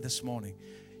people here this morning,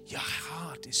 your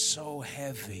heart is so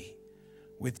heavy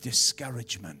with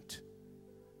discouragement.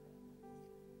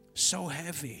 So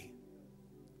heavy.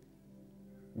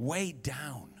 Weighed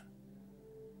down.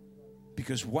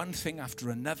 Because one thing after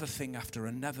another thing after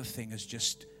another thing has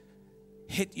just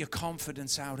hit your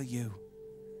confidence out of you,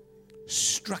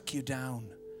 struck you down,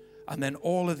 and then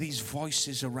all of these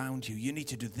voices around you, you need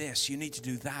to do this, you need to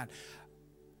do that,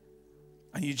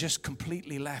 and you're just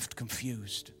completely left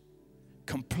confused,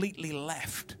 completely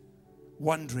left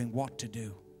wondering what to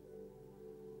do.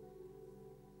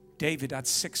 David had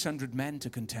 600 men to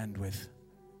contend with,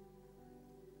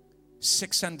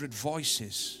 600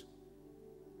 voices,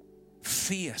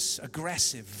 fierce,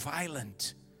 aggressive,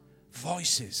 violent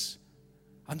voices.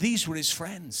 And these were his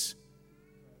friends.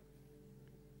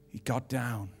 He got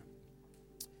down.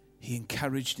 He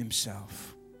encouraged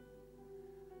himself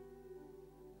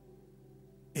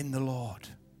in the Lord.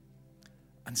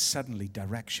 And suddenly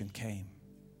direction came.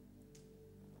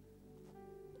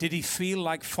 Did he feel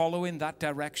like following that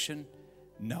direction?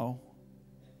 No.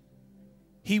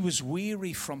 He was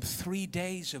weary from 3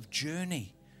 days of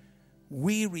journey.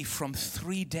 Weary from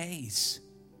 3 days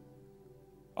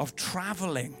of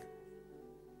traveling.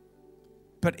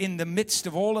 But in the midst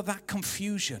of all of that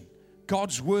confusion,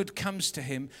 God's word comes to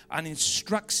him and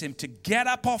instructs him to get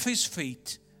up off his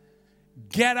feet,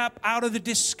 get up out of the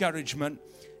discouragement,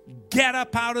 get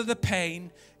up out of the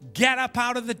pain, get up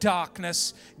out of the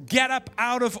darkness, get up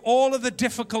out of all of the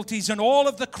difficulties and all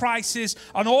of the crises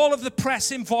and all of the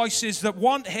pressing voices that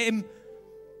want him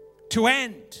to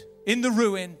end in the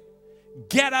ruin.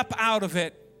 Get up out of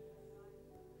it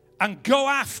and go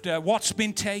after what's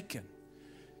been taken.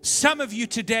 Some of you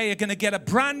today are going to get a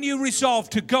brand new resolve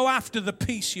to go after the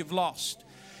peace you've lost.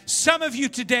 Some of you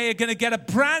today are going to get a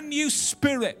brand new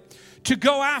spirit to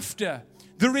go after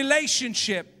the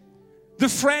relationship, the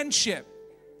friendship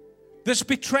that's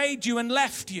betrayed you and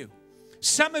left you.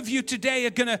 Some of you today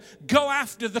are going to go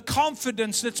after the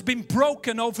confidence that's been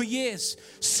broken over years.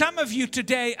 Some of you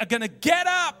today are going to get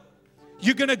up.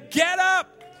 You're going to get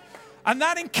up. And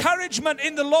that encouragement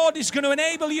in the Lord is going to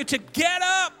enable you to get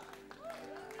up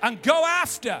and go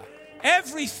after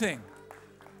everything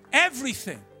that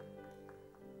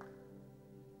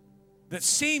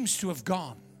seems to have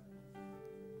gone.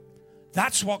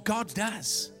 That's what God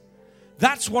does.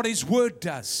 That's what His Word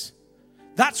does.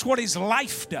 That's what His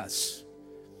life does.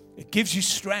 It gives you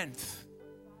strength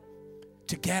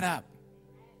to get up.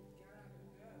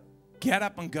 Get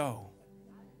up and go.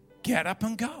 Get up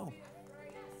and go.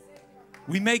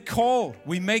 We may call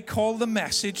the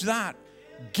message that.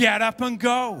 Get up and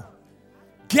go.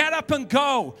 Get up and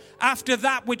go after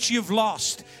that which you've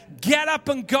lost. Get up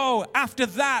and go after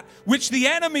that which the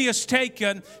enemy has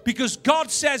taken, because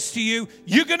God says to you,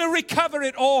 you're going to recover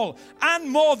it all and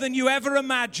more than you ever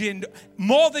imagined,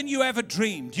 more than you ever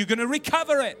dreamed. You're going to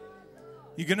recover it.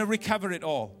 You're going to recover it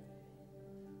all.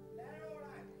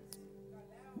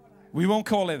 We won't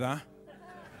call it that.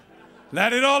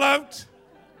 Let it all out.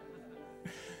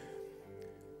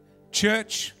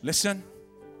 Church, listen.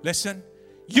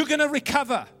 You're going to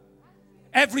recover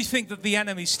everything that the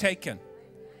enemy's taken.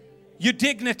 Your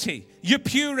dignity, your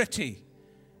purity,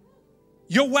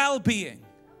 your well-being,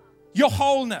 your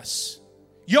wholeness,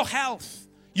 your health.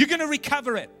 You're going to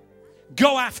recover it.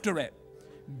 Go after it.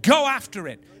 Go after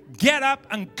it. Get up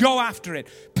and go after it.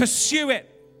 Pursue it.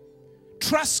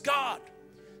 Trust God.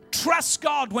 Trust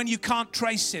God when you can't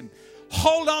trace Him.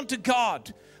 Hold on to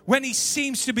God when He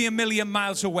seems to be a million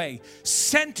miles away.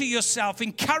 Center yourself,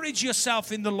 encourage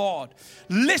yourself in the Lord.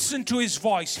 Listen to His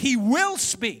voice. He will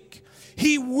speak.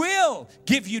 He will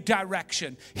give you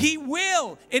direction. He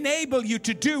will enable you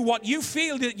to do what you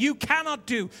feel that you cannot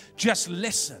do. Just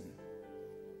listen,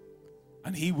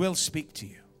 and He will speak to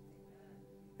you.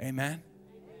 Amen.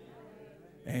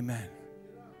 Amen.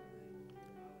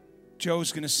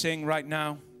 Joe's going to sing right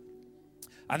now.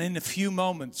 And in a few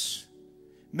moments,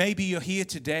 maybe you're here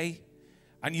today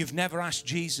and you've never asked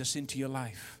Jesus into your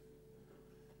life.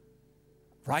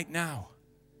 Right now,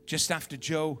 just after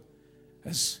Joe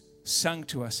has sung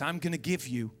to us, I'm going to give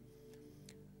you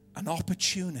an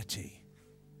opportunity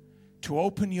to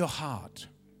open your heart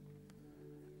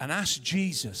and ask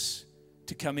Jesus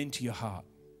to come into your heart.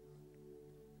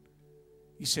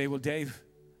 You say, well, Dave,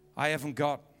 I haven't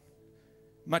got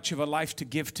much of a life to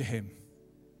give to him.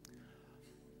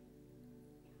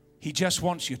 He just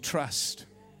wants your trust.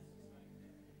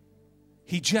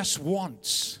 He just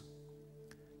wants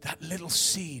that little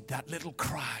seed, that little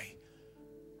cry,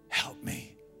 help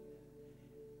me.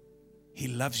 He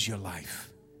loves your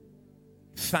life.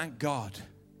 Thank God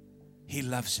he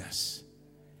loves us.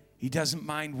 He doesn't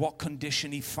mind what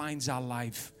condition he finds our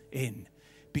life in,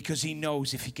 because he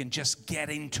knows if he can just get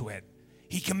into it,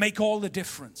 he can make all the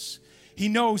difference. He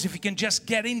knows if he can just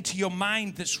get into your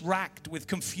mind that's racked with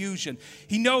confusion.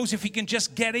 He knows if he can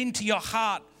just get into your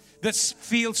heart that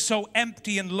feels so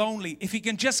empty and lonely. If he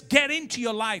can just get into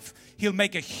your life, he'll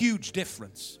make a huge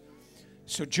difference.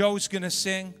 So Joe's going to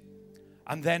sing,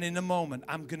 and then in a moment,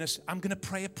 I'm going to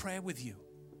pray a prayer with you.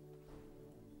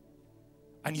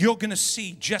 And you're going to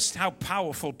see just how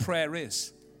powerful prayer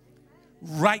is.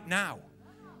 Right now,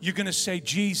 you're going to say,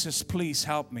 Jesus, please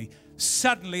help me.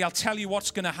 Suddenly, I'll tell you what's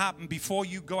going to happen before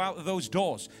you go out of those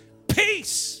doors.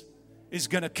 Peace is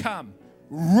going to come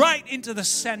right into the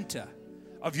center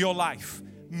of your life.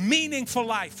 Meaningful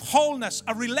life, wholeness,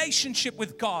 a relationship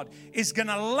with God is going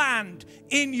to land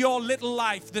in your little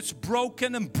life that's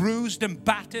broken and bruised and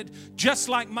battered, just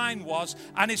like mine was,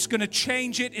 and it's going to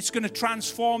change it. It's going to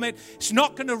transform it. It's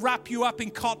not going to wrap you up in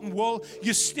cotton wool.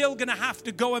 You're still going to have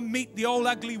to go and meet the old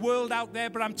ugly world out there,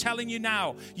 but I'm telling you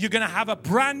now, you're going to have a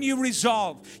brand new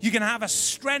resolve. You're going to have a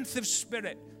strength of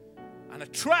spirit and a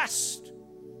trust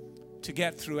to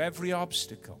get through every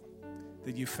obstacle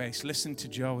that you face. Listen to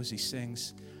Joe as he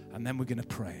sings, and then we're going to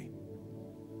pray.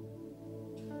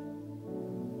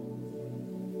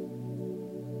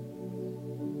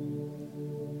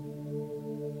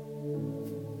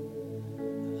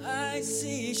 I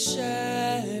see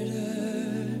shattered,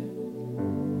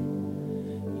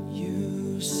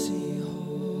 you see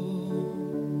whole.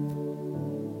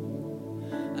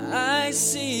 I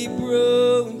see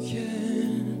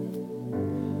broken,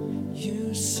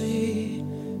 you see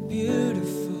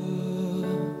beautiful.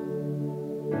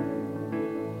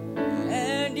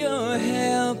 And you're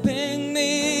helping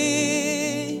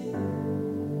me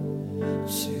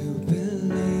to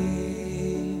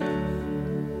believe.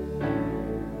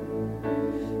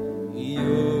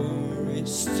 You're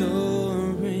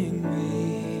restoring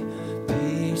me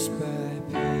piece by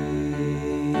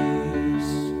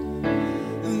piece.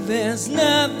 There's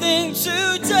nothing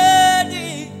too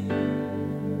dirty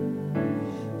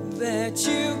that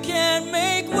you can't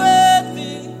make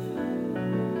worthy.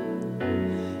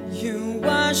 You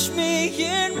wash me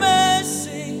in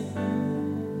mercy.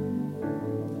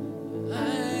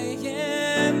 I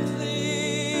am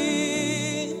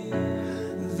clean.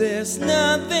 There's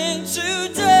nothing too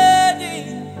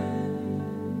dirty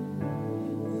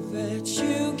that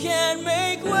you can't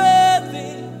make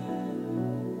worthy.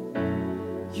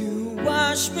 You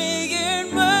wash me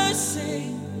in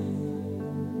mercy.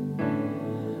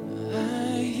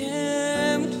 I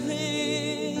am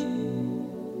clean.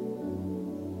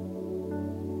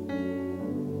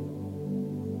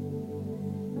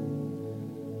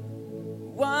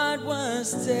 What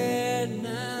was dead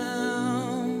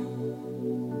now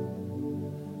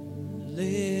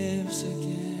lives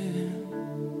again.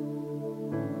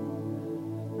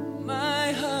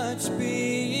 My heart's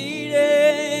beating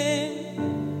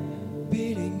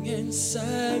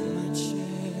inside my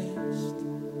chest.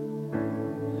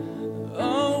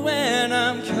 Oh, when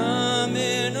I'm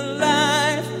coming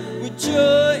alive with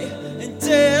joy and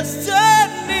destiny.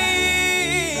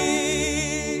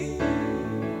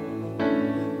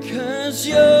 'Cause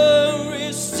you're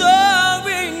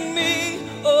restoring me,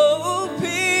 oh,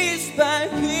 piece by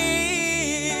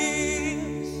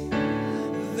piece.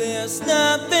 There's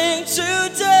nothing too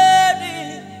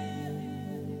dirty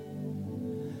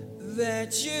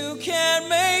that you can't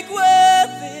make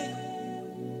worthy.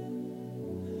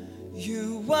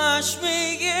 You wash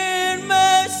me in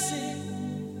mercy.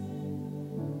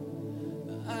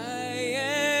 I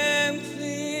am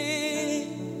clean.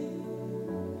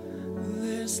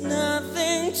 There's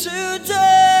nothing too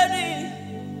dirty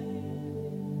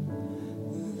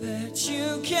that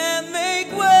you can't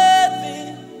make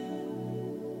worthy.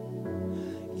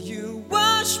 You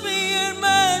wash me in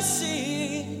mercy.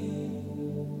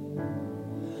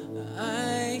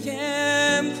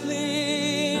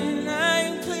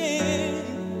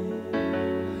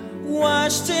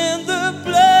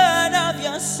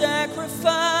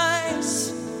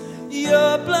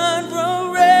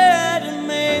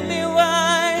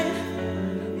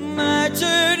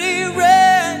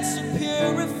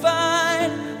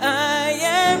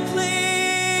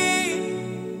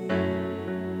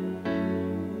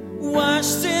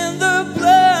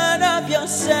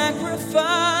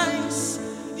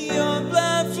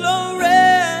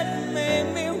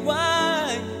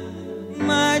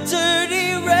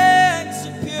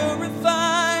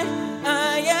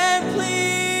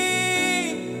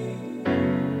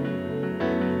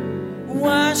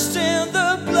 washed in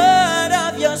the blood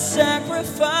of your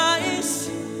sacrifice.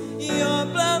 Your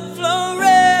blood flowed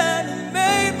red and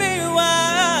made me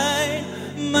white.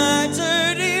 My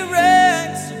dirty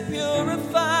rags are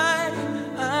purified.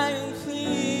 I am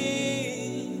clean.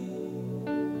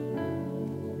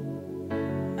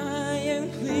 I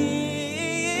am clean.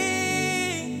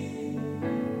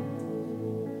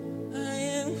 I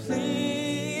am clean.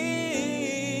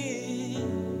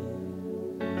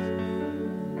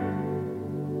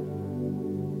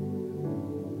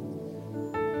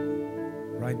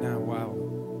 Right now, while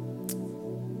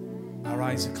our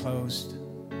eyes are closed,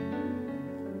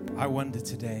 I wonder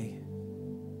today,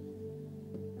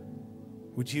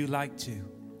 would you like to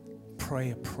pray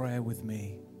a prayer with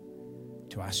me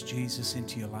to ask Jesus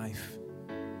into your life?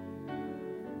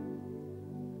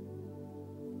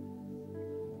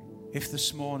 If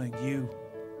this morning you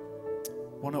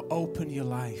want to open your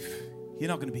life, you're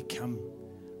not going to become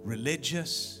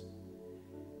religious.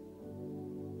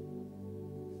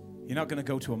 You're not going to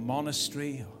go to a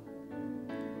monastery or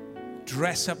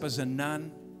dress up as a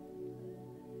nun.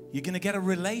 You're going to get a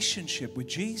relationship with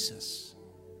Jesus.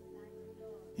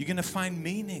 You're going to find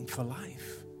meaning for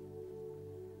life.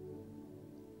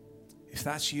 If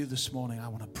that's you this morning, I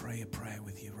want to pray a prayer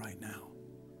with you right now.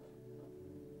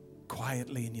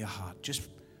 Quietly in your heart, just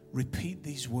repeat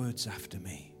these words after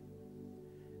me.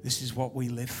 This is what we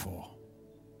live for.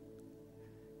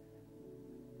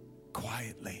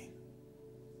 Quietly.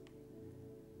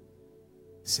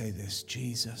 Say this: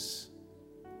 Jesus,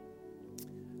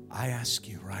 I ask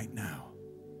you right now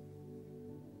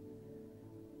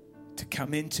to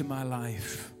come into my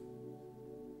life,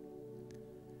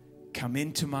 come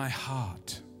into my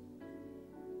heart.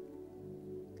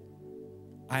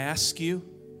 I ask you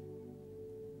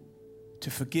to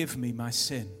forgive me my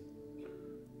sin.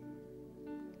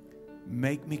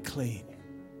 Make me clean.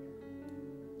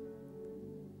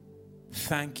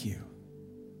 Thank you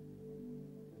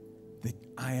that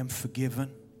I am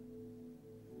forgiven.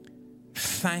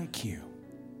 Thank you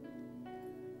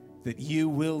that you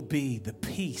will be the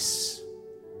peace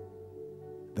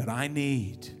that I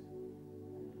need.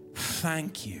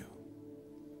 Thank you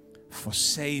for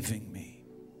saving me.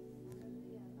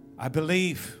 I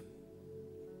believe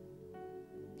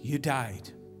you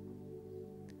died,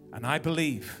 and I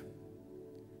believe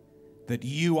that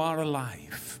you are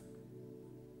alive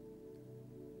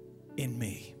in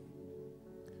me.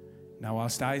 Now,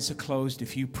 whilst eyes are closed,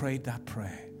 if you prayed that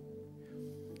prayer,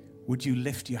 would you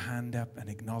lift your hand up and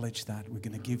acknowledge that? We're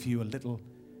going to give you a little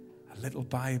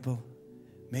Bible.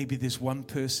 Maybe there's one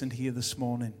person here this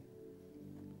morning.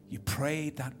 You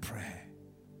prayed that prayer.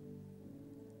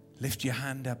 Lift your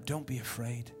hand up. Don't be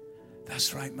afraid.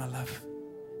 That's right, my love.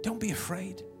 Don't be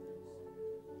afraid.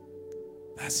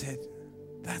 That's it.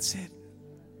 That's it.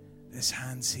 There's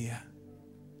hands here.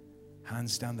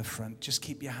 Hands down the front. Just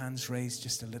keep your hands raised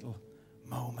just a little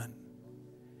moment.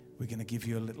 We're going to give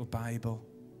you a little Bible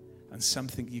and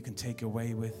something you can take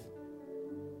away with.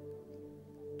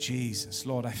 Jesus,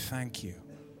 Lord, I thank you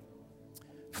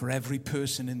for every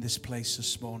person in this place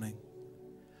this morning.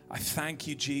 I thank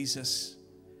you, Jesus.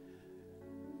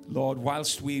 Lord,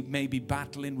 whilst we may be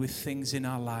battling with things in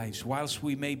our lives, whilst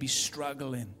we may be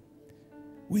struggling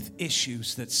with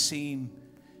issues that seem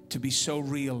to be so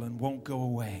real and won't go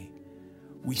away,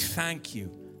 we thank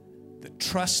you that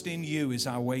trust in you is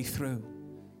our way through.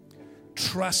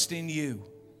 Trust in you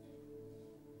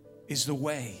is the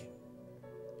way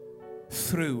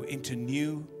through into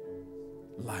new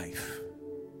life.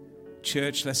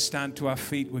 Church, let's stand to our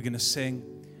feet. We're going to sing.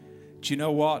 Do you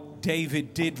know what?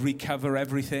 David did recover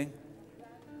everything.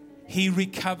 He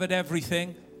recovered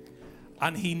everything,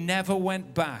 and he never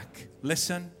went back.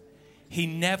 Listen, he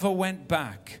never went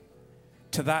back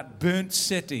to that burnt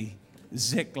city,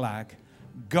 Ziklag.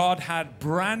 God had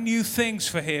brand new things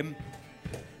for him,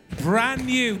 brand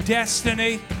new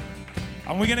destiny,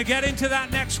 and we're going to get into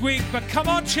that next week. But come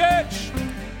on, church,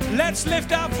 let's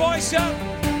lift our voice up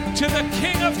to the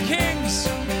King of Kings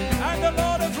and the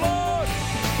Lord of Lords.